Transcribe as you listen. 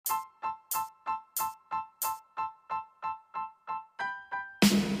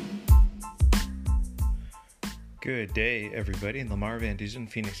Good day, everybody. Lamar Van Duzen,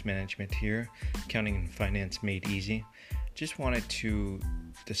 Phoenix Management here, Accounting and Finance Made Easy. Just wanted to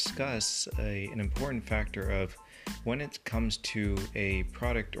discuss an important factor of when it comes to a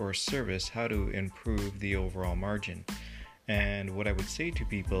product or service, how to improve the overall margin. And what I would say to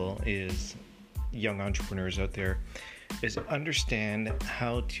people is, young entrepreneurs out there, is understand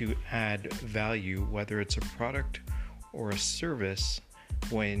how to add value, whether it's a product or a service,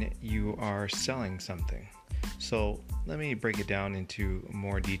 when you are selling something. So let me break it down into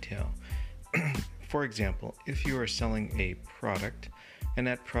more detail. For example, if you are selling a product and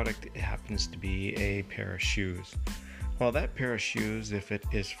that product happens to be a pair of shoes, well, that pair of shoes, if it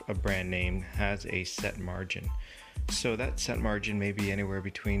is a brand name, has a set margin. So that set margin may be anywhere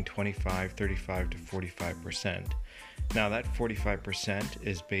between 25, 35 to 45%. Now that 45%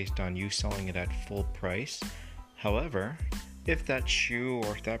 is based on you selling it at full price. However, if that shoe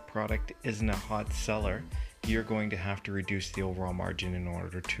or if that product isn't a hot seller, you're going to have to reduce the overall margin in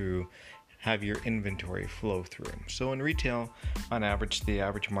order to have your inventory flow through. So in retail, on average, the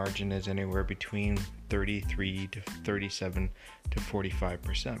average margin is anywhere between 33 to 37 to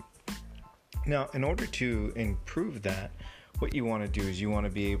 45%. Now, in order to improve that, what you want to do is you want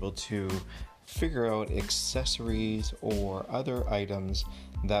to be able to figure out accessories or other items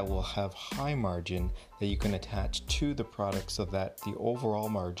that will have high margin that you can attach to the product so that the overall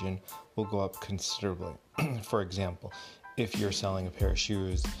margin will go up considerably. For example, if you're selling a pair of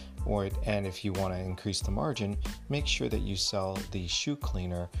shoes and if you want to increase the margin, make sure that you sell the shoe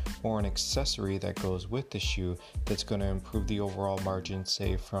cleaner or an accessory that goes with the shoe that's going to improve the overall margin,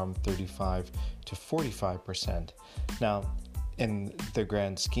 say from 35 to 45%. Now, in the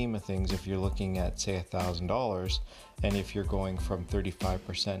grand scheme of things, if you're looking at, say, $1,000, and if you're going from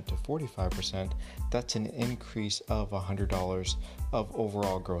 35% to 45%, that's an increase of $100 of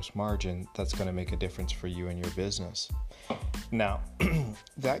overall gross margin. That's going to make a difference for you and your business. Now,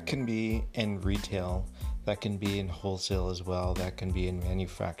 that can be in retail, that can be in wholesale as well, that can be in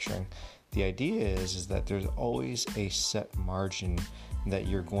manufacturing. The idea is that there's always a set margin that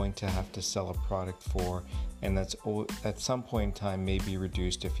you're going to have to sell a product for, and that's at some point in time may be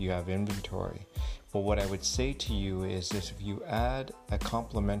reduced if you have inventory. But what I would say to you is if you add a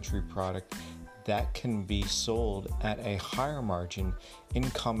complementary product that can be sold at a higher margin in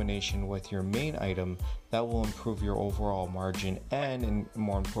combination with your main item, that will improve your overall margin and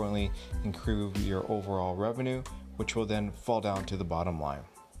more importantly, improve your overall revenue, which will then fall down to the bottom line.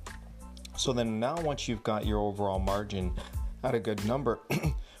 So then now once you've got your overall margin at a good number,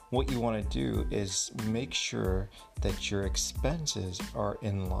 what you want to do is make sure that your expenses are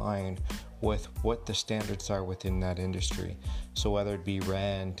in line with what the standards are within that industry. So whether it be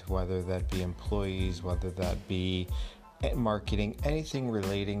rent, whether that be employees, whether that be marketing, anything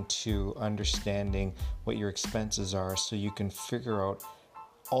relating to understanding what your expenses are so you can figure out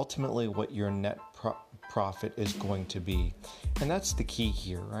ultimately what your net profit is going to be. And that's the key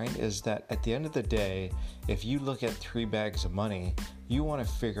here, right? Is that at the end of the day, if you look at 3 bags of money, you want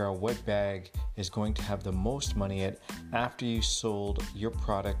to figure out what bag is going to have the most money at after you sold your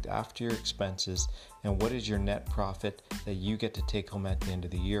product, after your expenses, and what is your net profit that you get to take home at the end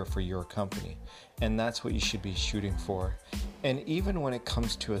of the year for your company. And that's what you should be shooting for. And even when it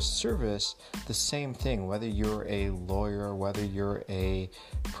comes to a service, the same thing, whether you're a lawyer, whether you're a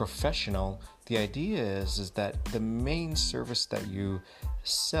professional, the idea is that the main service that you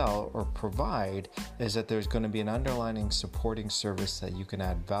sell or provide is that there's going to be an underlying supporting service that you can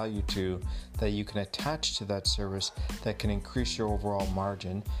add value to, that you can attach to that service that can increase your overall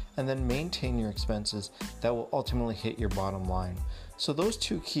margin and then maintain your expenses that will ultimately hit your bottom line. So those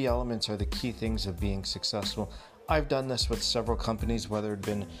 2 key elements are the key things of being successful. I've done this with several companies, whether it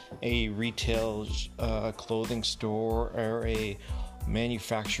been a retail clothing store or a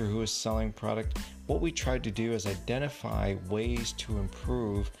manufacturer who is selling product. What we tried to do is identify ways to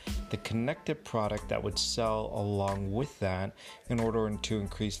improve the connected product that would sell along with that in order to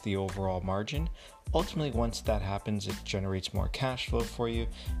increase the overall margin. Ultimately, once that happens, it generates more cash flow for you.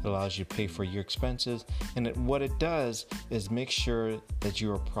 It allows you to pay for your expenses. And what it does is make sure that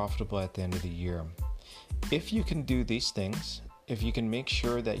you are profitable at the end of the year. If you can do these things, if you can make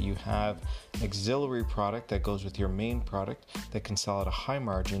sure that you have an auxiliary product that goes with your main product that can sell at a high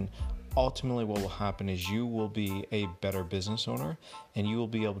margin, ultimately what will happen is you will be a better business owner and you will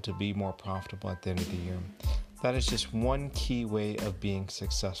be able to be more profitable at the end of the year. That is just one key way of being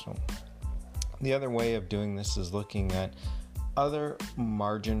successful. The other way of doing this is looking at other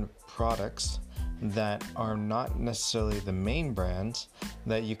margin products that are not necessarily the main brands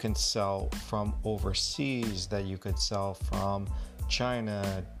that you can sell from overseas, that you could sell from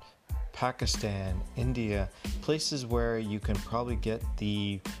China, Pakistan, India, places where you can probably get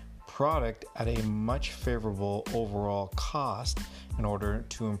the product at a much favorable overall cost in order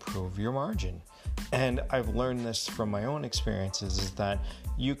to improve your margin. And I've learned this from my own experiences, is that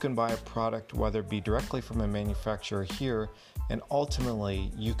you can buy a product, whether it be directly from a manufacturer here, and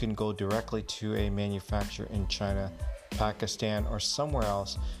ultimately you can go directly to a manufacturer in China, Pakistan, or somewhere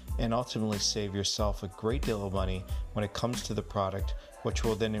else, and ultimately save yourself a great deal of money when it comes to the product, which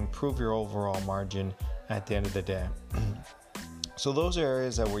will then improve your overall margin at the end of the day. So those are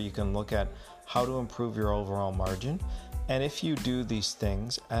areas where you can look at how to improve your overall margin. And if you do these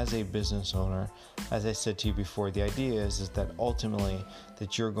things as a business owner, as I said to you before, the idea is that ultimately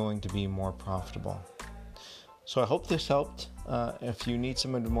that you're going to be more profitable. So I hope this helped. If you need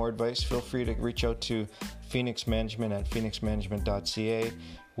some more advice, feel free to reach out to Phoenix Management at phoenixmanagement.ca.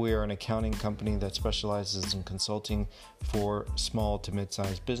 We are an accounting company that specializes in consulting for small to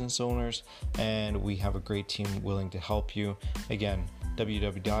mid-sized business owners, and we have a great team willing to help you. Again,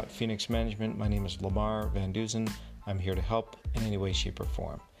 www.phoenixmanagement. My name is Lamar Van Dusen. I'm here to help in any way, shape, or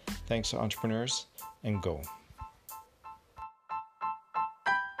form. Thanks, entrepreneurs, and go.